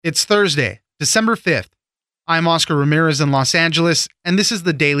It's Thursday, December 5th. I'm Oscar Ramirez in Los Angeles, and this is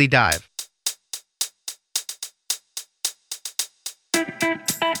the Daily Dive.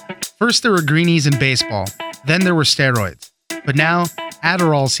 First, there were greenies in baseball. Then there were steroids. But now,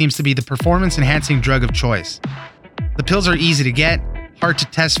 Adderall seems to be the performance-enhancing drug of choice. The pills are easy to get, hard to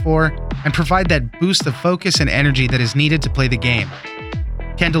test for, and provide that boost of focus and energy that is needed to play the game.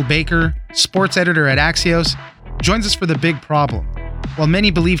 Kendall Baker, sports editor at Axios, joins us for the big problem. While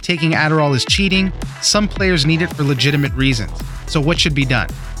many believe taking Adderall is cheating, some players need it for legitimate reasons. So what should be done?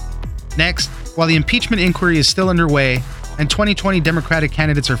 Next, while the impeachment inquiry is still underway and 2020 Democratic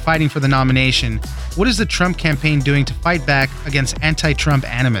candidates are fighting for the nomination, what is the Trump campaign doing to fight back against anti-Trump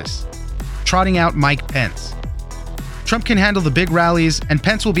animus? Trotting out Mike Pence. Trump can handle the big rallies, and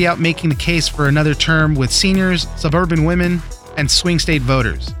Pence will be out making the case for another term with seniors, suburban women, and swing state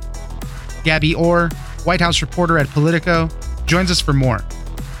voters. Gabby Orr, White House reporter at Politico, joins us for more.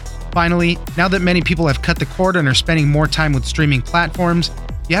 Finally, now that many people have cut the cord and are spending more time with streaming platforms,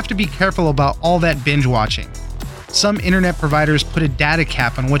 you have to be careful about all that binge watching. Some internet providers put a data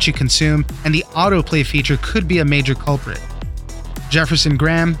cap on what you consume, and the autoplay feature could be a major culprit. Jefferson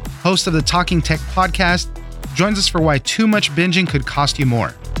Graham, host of the Talking Tech podcast, joins us for why too much binging could cost you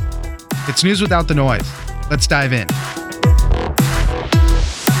more. It's news without the noise. Let's dive in.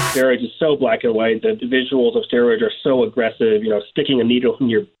 Steroids is so black and white. The visuals of steroids are so aggressive, sticking a needle in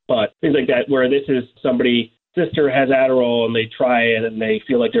your butt, things like that, where this is somebody's sister has Adderall and they try it and they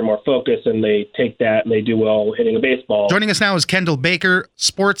feel like they're more focused and they take that and they do well hitting a baseball. Joining us now is Kendall Baker,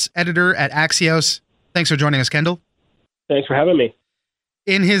 sports editor at Axios. Thanks for joining us, Kendall. Thanks for having me.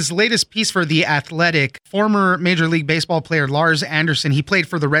 In his latest piece for The Athletic, former Major League Baseball player Lars Anderson, he played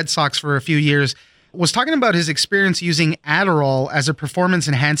for the Red Sox for a few years, was talking about his experience using Adderall as a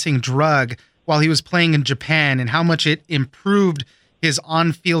performance-enhancing drug while he was playing in Japan and how much it improved his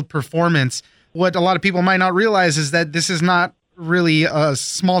on-field performance. What a lot of people might not realize is that this is not really a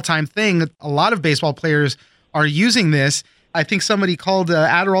small-time thing. A lot of baseball players are using this. I think somebody called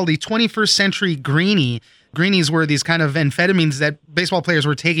Adderall the 21st century greenie. Greenies were these kind of amphetamines that baseball players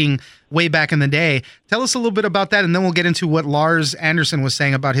were taking way back in the day. Tell us a little bit about that, and then we'll get into what Lars Anderson was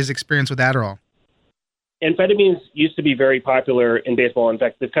saying about his experience with Adderall. Amphetamines used to be very popular in baseball. In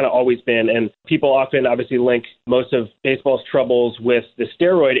fact, they've kind of always been. And people often obviously link most of baseball's troubles with the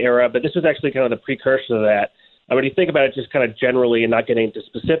steroid era, but this was actually kind of the precursor to that. When you think about it just kind of generally and not getting into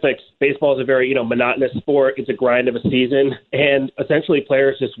specifics, baseball is a very, monotonous sport. It's a grind of a season. And essentially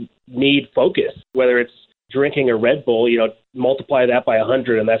players just need focus, whether it's drinking a Red Bull, multiply that by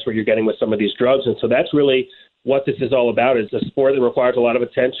 100, and that's what you're getting with some of these drugs. And so that's really what this is all about, is a sport that requires a lot of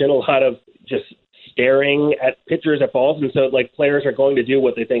attention, a lot of just staring at pitchers at balls, and so players are going to do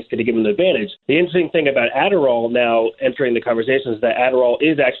what they think is going to give them an advantage. The interesting thing about Adderall now entering the conversation is that Adderall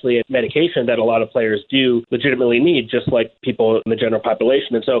is actually a medication that a lot of players do legitimately need, just like people in the general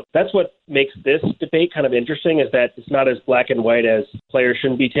population. And so that's what makes this debate kind of interesting, is that it's not as black and white as players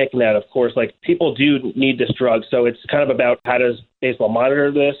shouldn't be taking that. Of course, people do need this drug, so it's kind of about how does baseball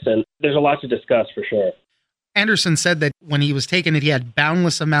monitor this, and there's a lot to discuss for sure. Anderson said that when he was taking it, he had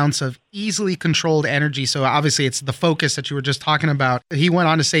boundless amounts of easily controlled energy. So obviously it's the focus that you were just talking about. He went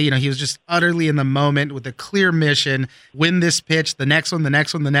on to say, he was just utterly in the moment with a clear mission, win this pitch, the next one, the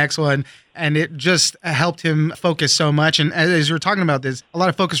next one, the next one. And it just helped him focus so much. And as you were talking about, there's a lot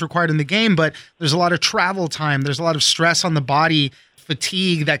of focus required in the game, but there's a lot of travel time. There's a lot of stress on the body,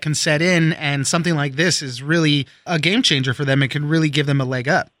 fatigue that can set in. And something like this is really a game changer for them. It can really give them a leg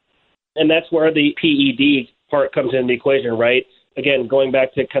up. And that's where the PED part comes into the equation, right? Again, going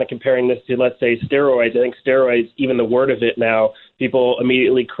back to kind of comparing this to, let's say, steroids, I think steroids, even the word of it now, people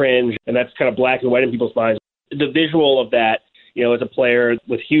immediately cringe, and that's kind of black and white in people's minds. The visual of that, as a player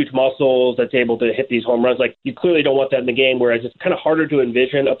with huge muscles that's able to hit these home runs, you clearly don't want that in the game, whereas it's kind of harder to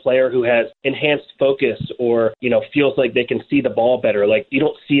envision a player who has enhanced focus or, feels like they can see the ball better. You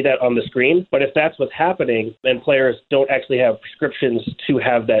don't see that on the screen, but if that's what's happening and players don't actually have prescriptions to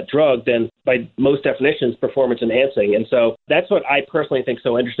have that drug, then by most definitions, performance enhancing. And so that's what I personally think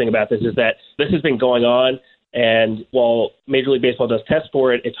so interesting about this, is that this has been going on. And while Major League Baseball does test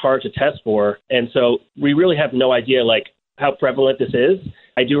for it, it's hard to test for. And so we really have no idea, how prevalent this is.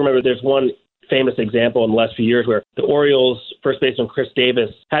 I do remember there's one famous example in the last few years where the Orioles first baseman Chris Davis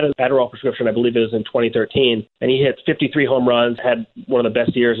had an Adderall prescription, I believe it was in 2013, and he hit 53 home runs, had one of the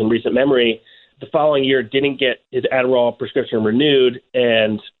best years in recent memory. The following year didn't get his Adderall prescription renewed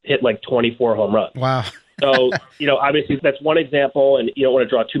and hit 24 home runs. Wow. So, obviously that's one example, and you don't want to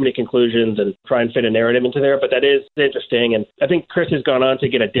draw too many conclusions and try and fit a narrative into there, but that is interesting. And I think Chris has gone on to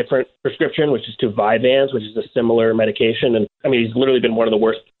get a different prescription, which is to Vyvanse, which is a similar medication. And I mean, he's literally been one of the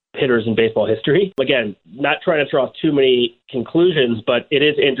worst hitters in baseball history. Again, not trying to draw too many conclusions, but it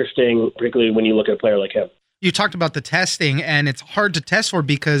is interesting, particularly when you look at a player like him. You talked about the testing, and it's hard to test for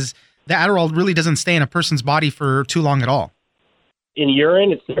because the Adderall really doesn't stay in a person's body for too long at all. In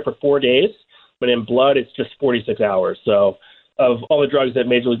urine, it's there for 4 days, but in blood, it's just 46 hours. So of all the drugs that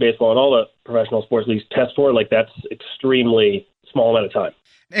Major League Baseball and all the professional sports leagues test for, that's extremely small amount of time.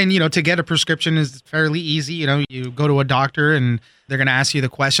 And, to get a prescription is fairly easy. You go to a doctor and they're going to ask you the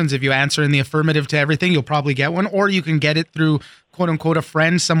questions. If you answer in the affirmative to everything, you'll probably get one, or you can get it through, quote unquote, a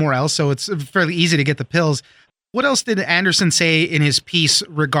friend somewhere else. So it's fairly easy to get the pills. What else did Anderson say in his piece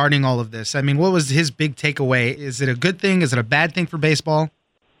regarding all of this? I mean, what was his big takeaway? Is it a good thing? Is it a bad thing for baseball?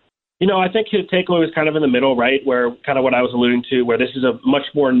 I think his takeaway was kind of in the middle, right, where kind of what I was alluding to, where this is a much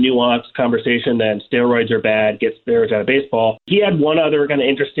more nuanced conversation than steroids are bad, get steroids out of baseball. He had one other kind of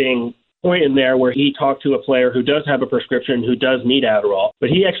interesting point in there where he talked to a player who does have a prescription, who does need Adderall, but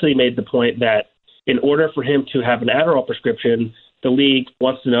he actually made the point that in order for him to have an Adderall prescription, the league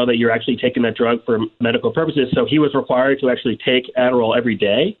wants to know that you're actually taking that drug for medical purposes. So he was required to actually take Adderall every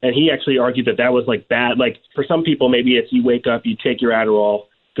day. And he actually argued that was bad. For some people, maybe it's you wake up, you take your Adderall,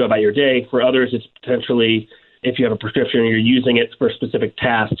 go about your day. For others, it's potentially if you have a prescription and you're using it for specific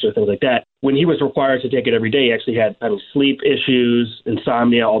tasks or things like that. When he was required to take it every day, he actually had sleep issues,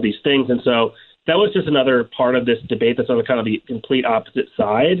 insomnia, all these things. And so that was just another part of this debate that's on the kind of the complete opposite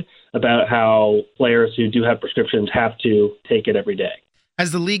side about how players who do have prescriptions have to take it every day.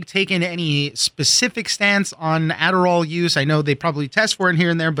 Has the league taken any specific stance on Adderall use? I know they probably test for it here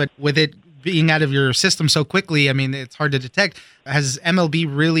and there, but with it being out of your system so quickly, I mean, it's hard to detect. Has MLB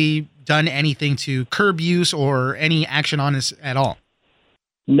really done anything to curb use or any action on this at all?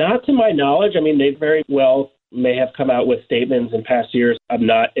 Not to my knowledge. I mean, they very well may have come out with statements in past years. I'm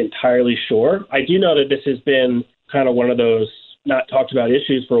not entirely sure. I do know that this has been kind of one of those not talked about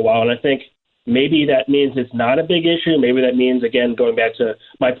issues for a while, and I think maybe that means it's not a big issue. Maybe that means, again, going back to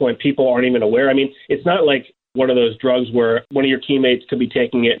my point, people aren't even aware. I mean, it's not like one of those drugs where one of your teammates could be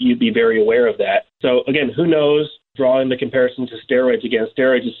taking it, you'd be very aware of that. So, again, who knows? Drawing the comparison to steroids, again,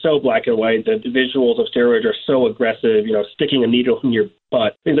 steroids is so black and white. The visuals of steroids are so aggressive, sticking a needle in your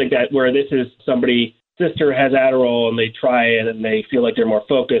butt, things like that, where this is somebody, sister has Adderall and they try it and they feel like they're more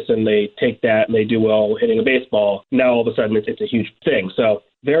focused and they take that and they do well hitting a baseball. Now, all of a sudden, it's a huge thing. So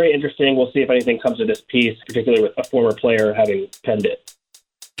very interesting. We'll see if anything comes of this piece, particularly with a former player having penned it.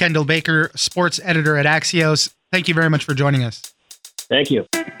 Kendall Baker, sports editor at Axios. Thank you very much for joining us. Thank you.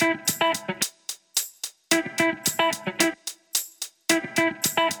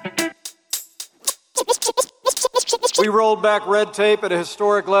 We rolled back red tape at a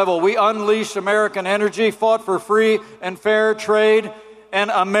historic level. We unleashed American energy, fought for free and fair trade,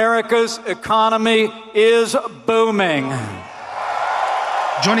 and America's economy is booming.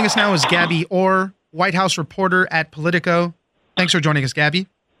 Joining us now is Gabby Orr, White House reporter at Politico. Thanks for joining us, Gabby.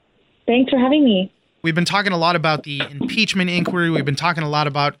 Thanks for having me. We've been talking a lot about the impeachment inquiry. We've been talking a lot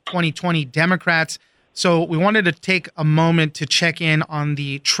about 2020 Democrats. So we wanted to take a moment to check in on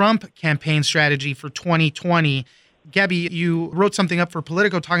the Trump campaign strategy for 2020. Gabby, you wrote something up for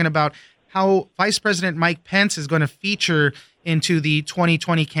Politico talking about how Vice President Mike Pence is going to feature into the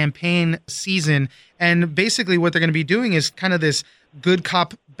 2020 campaign season. And basically what they're going to be doing is kind of this good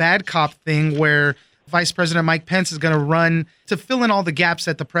cop, bad cop thing where Vice President Mike Pence is going to run to fill in all the gaps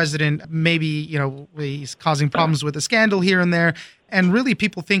that the president maybe, he's causing problems with a scandal here and there. And really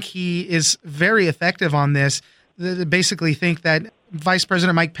people think he is very effective on this. They basically think that Vice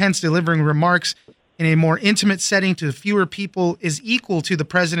President Mike Pence delivering remarks in a more intimate setting to fewer people is equal to the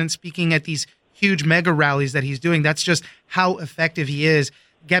president speaking at these huge mega rallies that he's doing. That's just how effective he is.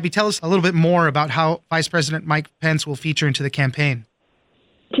 Gabby, tell us a little bit more about how Vice President Mike Pence will feature into the campaign.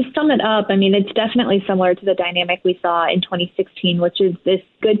 To sum it up, I mean, it's definitely similar to the dynamic we saw in 2016, which is this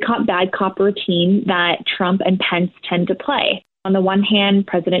good cop, bad cop routine that Trump and Pence tend to play. On the one hand,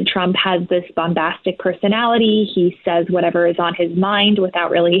 President Trump has this bombastic personality. He says whatever is on his mind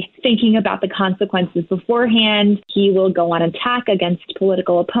without really thinking about the consequences beforehand. He will go on attack against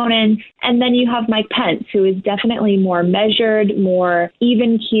political opponents. And then you have Mike Pence, who is definitely more measured, more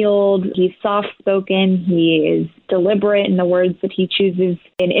even-keeled. He's soft-spoken. He is deliberate in the words that he chooses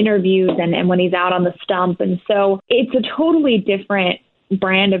in interviews and when he's out on the stump. And so it's a totally different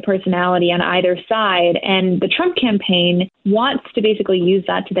brand of personality on either side. And the Trump campaign wants to basically use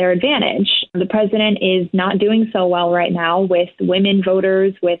that to their advantage. The president is not doing so well right now with women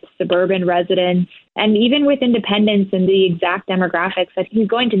voters, with suburban residents. and even with independents and the exact demographics that he's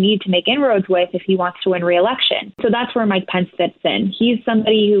going to need to make inroads with if he wants to win re-election. So that's where Mike Pence fits in. He's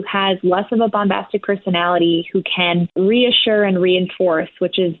somebody who has less of a bombastic personality, who can reassure and reinforce,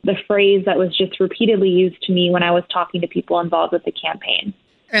 which is the phrase that was just repeatedly used to me when I was talking to people involved with the campaign.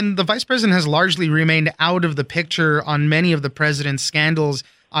 And the vice president has largely remained out of the picture on many of the president's scandals.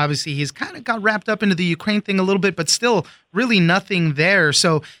 Obviously, he's kind of got wrapped up into the Ukraine thing a little bit, but still really nothing there.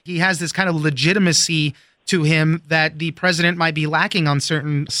 So he has this kind of legitimacy to him that the president might be lacking on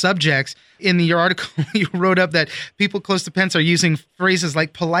certain subjects. In your article, you wrote up that people close to Pence are using phrases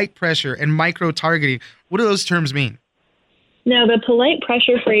like polite pressure and micro-targeting. What do those terms mean? No, the polite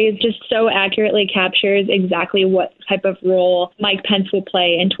pressure phrase just so accurately captures exactly what type of role Mike Pence will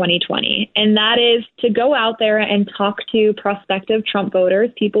play in 2020. And that is to go out there and talk to prospective Trump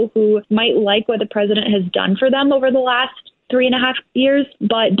voters, people who might like what the president has done for them over the last 3.5 years,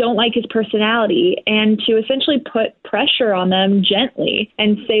 but don't like his personality, and to essentially put pressure on them gently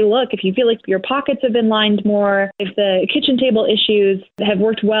and say, look, if you feel like your pockets have been lined more, if the kitchen table issues have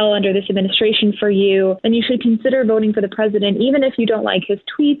worked well under this administration for you, then you should consider voting for the president, even if you don't like his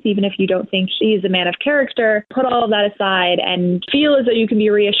tweets, even if you don't think he's a man of character. Put all of that aside and feel as though you can be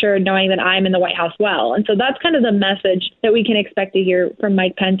reassured knowing that I'm in the White House well. And so that's kind of the message that we can expect to hear from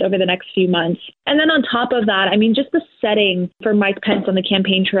Mike Pence over the next few months. And then on top of that, I mean, just the setting for Mike Pence on the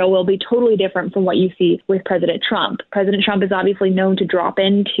campaign trail will be totally different from what you see with President Trump. President Trump is obviously known to drop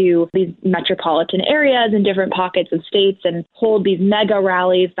into these metropolitan areas and different pockets of states and hold these mega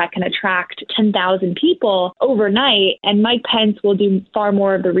rallies that can attract 10,000 people overnight. And Mike Pence will do far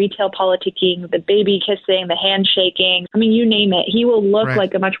more of the retail politicking, the baby kissing, the handshaking. I mean, you name it. He will look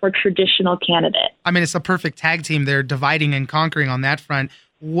like a much more traditional candidate. I mean, it's a perfect tag team. They're dividing and conquering on that front.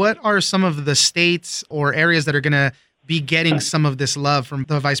 What are some of the states or areas that are going to be getting some of this love from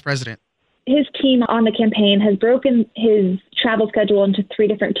the vice president? His team on the campaign has broken his travel schedule into 3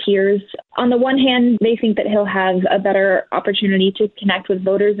 different tiers. On the one hand, they think that he'll have a better opportunity to connect with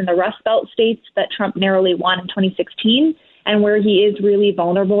voters in the Rust Belt states that Trump narrowly won in 2016, and where he is really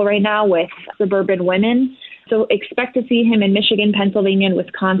vulnerable right now with suburban women. So expect to see him in Michigan, Pennsylvania, and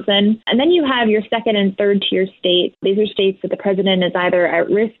Wisconsin. And then you have your second and third tier states. These are states that the president is either at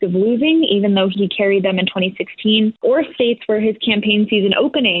risk of losing, even though he carried them in 2016, or states where his campaign sees an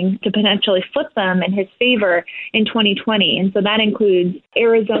opening to potentially flip them in his favor in 2020. And so that includes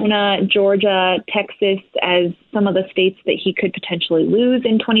Arizona, Georgia, Texas as some of the states that he could potentially lose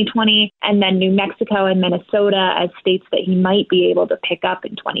in 2020, and then New Mexico and Minnesota as states that he might be able to pick up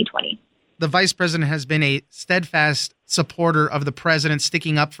in 2020. The vice president has been a steadfast supporter of the president,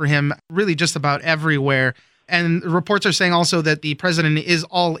 sticking up for him really just about everywhere. And reports are saying also that the president is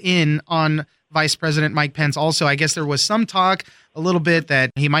all in on Vice President Mike Pence. Also, I guess there was some talk a little bit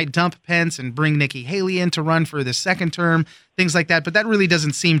that he might dump Pence and bring Nikki Haley in to run for the second term, things like that. But that really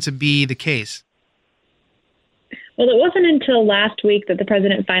doesn't seem to be the case. Well, it wasn't until last week that the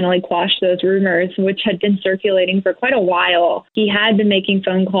president finally quashed those rumors, which had been circulating for quite a while. He had been making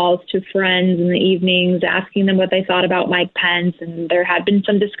phone calls to friends in the evenings, asking them what they thought about Mike Pence, and there had been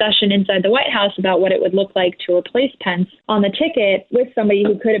some discussion inside the White House about what it would look like to replace Pence on the ticket with somebody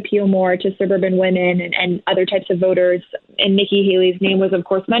who could appeal more to suburban women and other types of voters. And Nikki Haley's name was, of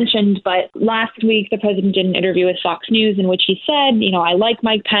course, mentioned. But last week, the president did an interview with Fox News in which he said, I like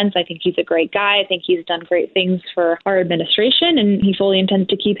Mike Pence. I think he's a great guy. I think he's done great things for our administration, and he fully intends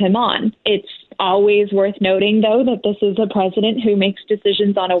to keep him on. It's always worth noting, though, that this is a president who makes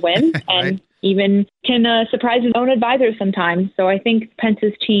decisions on a whim and even can surprise his own advisors sometimes. So I think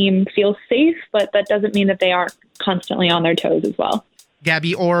Pence's team feels safe, but that doesn't mean that they aren't constantly on their toes as well.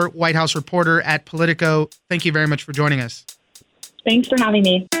 Gabby Orr, White House reporter at Politico, thank you very much for joining us. Thanks for having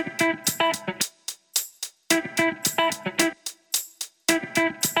me.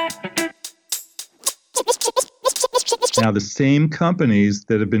 Now, the same companies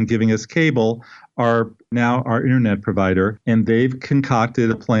that have been giving us cable are now our internet provider, and they've concocted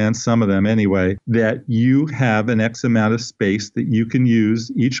a plan, some of them anyway, that you have an X amount of space that you can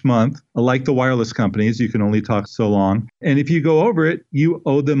use each month. Like the wireless companies, you can only talk so long. And if you go over it, you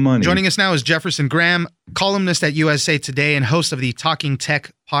owe them money. Joining us now is Jefferson Graham, columnist at USA Today and host of the Talking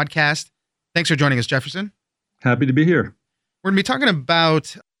Tech podcast. Thanks for joining us, Jefferson. Happy to be here. We're going to be talking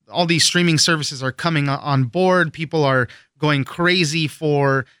about all these streaming services are coming on board. People are going crazy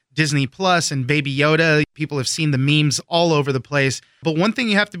for Disney Plus and Baby Yoda. People have seen the memes all over the place. But one thing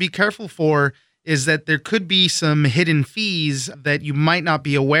you have to be careful for is that there could be some hidden fees that you might not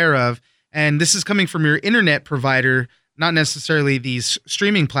be aware of. And this is coming from your internet provider, not necessarily these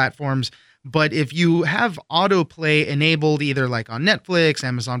streaming platforms. But if you have autoplay enabled, either like on Netflix,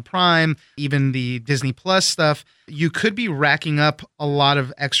 Amazon Prime, even the Disney Plus stuff, you could be racking up a lot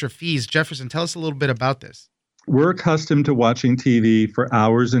of extra fees. Jefferson, tell us a little bit about this. We're accustomed to watching TV for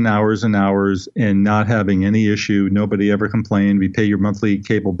hours and hours and hours and not having any issue. Nobody ever complained. We pay your monthly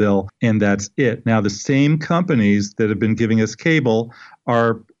cable bill, and that's it. Now, the same companies that have been giving us cable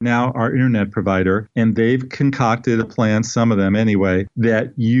are now our internet provider, and they've concocted a plan, some of them anyway,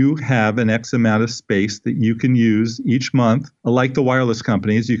 that you have an X amount of space that you can use each month. Like the wireless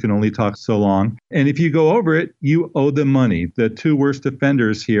companies, you can only talk so long. And if you go over it, you owe them money. The two worst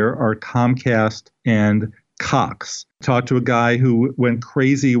offenders here are Comcast and Cox. Talked to a guy who went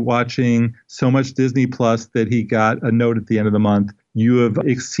crazy watching so much Disney Plus that he got a note at the end of the month. You have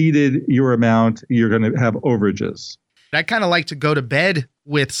exceeded your amount. You're going to have overages. I kind of like to go to bed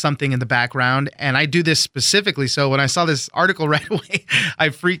with something in the background, and I do this specifically. So when I saw this article right away, I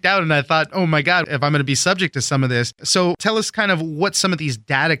freaked out and I thought, oh my God, if I'm going to be subject to some of this. So tell us kind of what some of these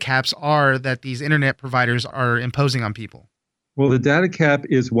data caps are that these internet providers are imposing on people. Well, the data cap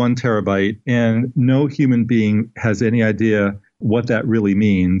is 1 terabyte, and no human being has any idea what that really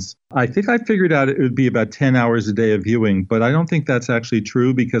means. I think I figured out it would be about 10 hours a day of viewing, but I don't think that's actually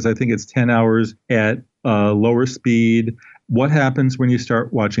true because I think it's 10 hours at lower speed. What happens when you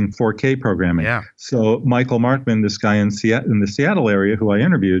start watching 4K programming? Yeah. So Michael Markman, this guy in the Seattle area who I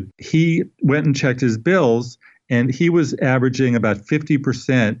interviewed, he went and checked his bills, and he was averaging about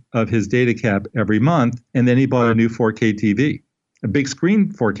 50% of his data cap every month. And then he bought a new 4K TV, a big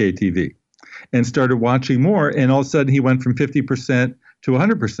screen 4K TV, and started watching more. And all of a sudden he went from 50% to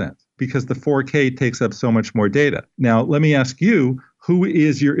 100% because the 4K takes up so much more data. Now, let me ask you, who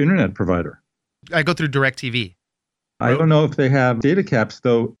is your internet provider? I go through DirecTV. I don't know if they have data caps,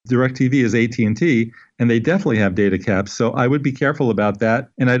 though. DirecTV is AT&T, and they definitely have data caps. So I would be careful about that.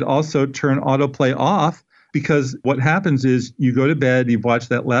 And I'd also turn autoplay off, because what happens is you go to bed, you've watched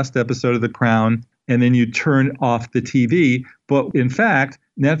that last episode of The Crown, and then you turn off the TV. But in fact,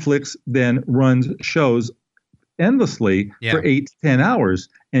 Netflix then runs shows endlessly for 8 to 10 hours,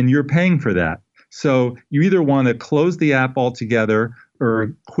 and you're paying for that. So you either want to close the app altogether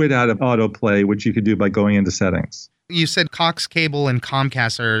or quit out of autoplay, which you could do by going into settings. You said Cox Cable and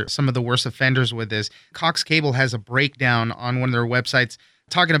Comcast are some of the worst offenders with this. Cox Cable has a breakdown on one of their websites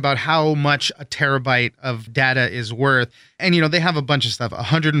talking about how much a terabyte of data is worth. And, they have a bunch of stuff,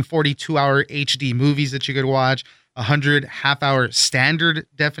 142-hour HD movies that you could watch, 100 half-hour standard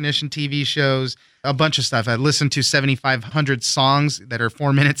definition TV shows, a bunch of stuff. I listened to 7,500 songs that are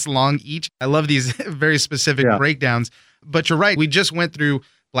 4 minutes long each. I love these very specific breakdowns. But you're right. We just went through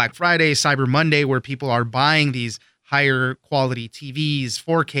Black Friday, Cyber Monday, where people are buying these higher quality TVs,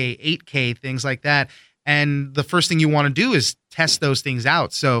 4K, 8K, things like that. And the first thing you want to do is test those things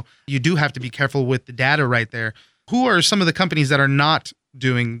out. So you do have to be careful with the data right there. Who are some of the companies that are not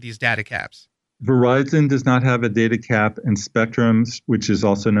doing these data caps? Verizon does not have a data cap, and Spectrum, which is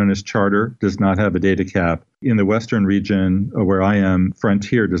also known as Charter, does not have a data cap. In the Western region where I am,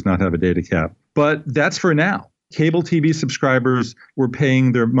 Frontier does not have a data cap. But that's for now. Cable TV subscribers were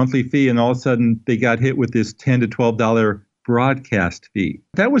paying their monthly fee, and all of a sudden they got hit with this $10 to $12 broadcast fee.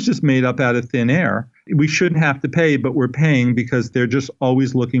 That was just made up out of thin air. We shouldn't have to pay, but we're paying because they're just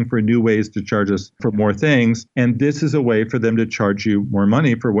always looking for new ways to charge us for more things. And this is a way for them to charge you more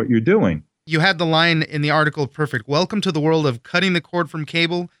money for what you're doing. You had the line in the article perfect. Welcome to the world of cutting the cord from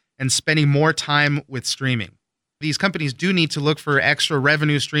cable and spending more time with streaming. These companies do need to look for extra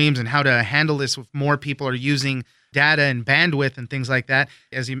revenue streams and how to handle this if more people are using data and bandwidth and things like that.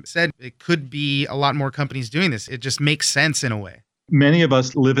 As you said, it could be a lot more companies doing this. It just makes sense in a way. Many of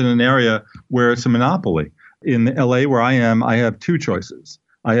us live in an area where it's a monopoly. In LA, where I am, I have two choices.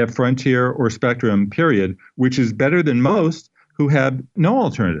 I have Frontier or Spectrum, period, which is better than most who have no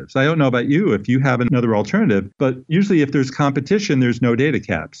alternatives. I don't know about you if you have another alternative, but usually if there's competition, there's no data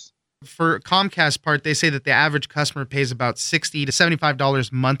caps. For Comcast part, they say that the average customer pays about $60 to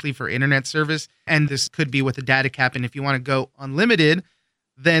 $75 monthly for internet service. And this could be with a data cap. And if you want to go unlimited,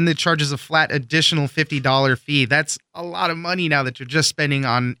 then it charges a flat additional $50 fee. That's a lot of money now that you're just spending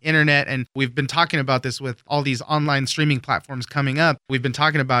on internet. And we've been talking about this with all these online streaming platforms coming up. We've been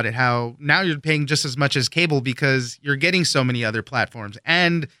talking about it, how now you're paying just as much as cable because you're getting so many other platforms.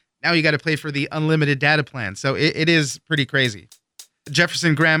 And now you got to pay for the unlimited data plan. So it is pretty crazy.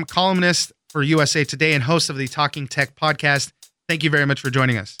 Jefferson Graham, columnist for USA Today and host of the Talking Tech podcast. Thank you very much for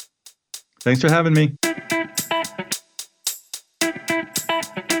joining us. Thanks for having me.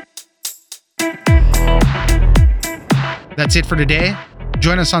 That's it for today.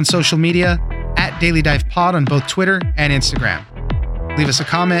 Join us on social media at Daily Dive Pod on both Twitter and Instagram. Leave us a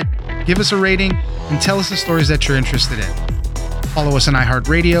comment, give Give us a rating and tell us the stories that you're interested in. Follow us on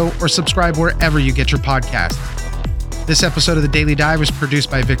iHeartRadio or subscribe wherever you get your podcasts. This episode of The Daily Dive was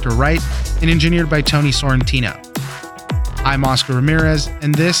produced by Victor Wright and engineered by Tony Sorrentino. I'm Oscar Ramirez,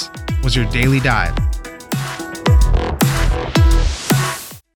 and this was your Daily Dive.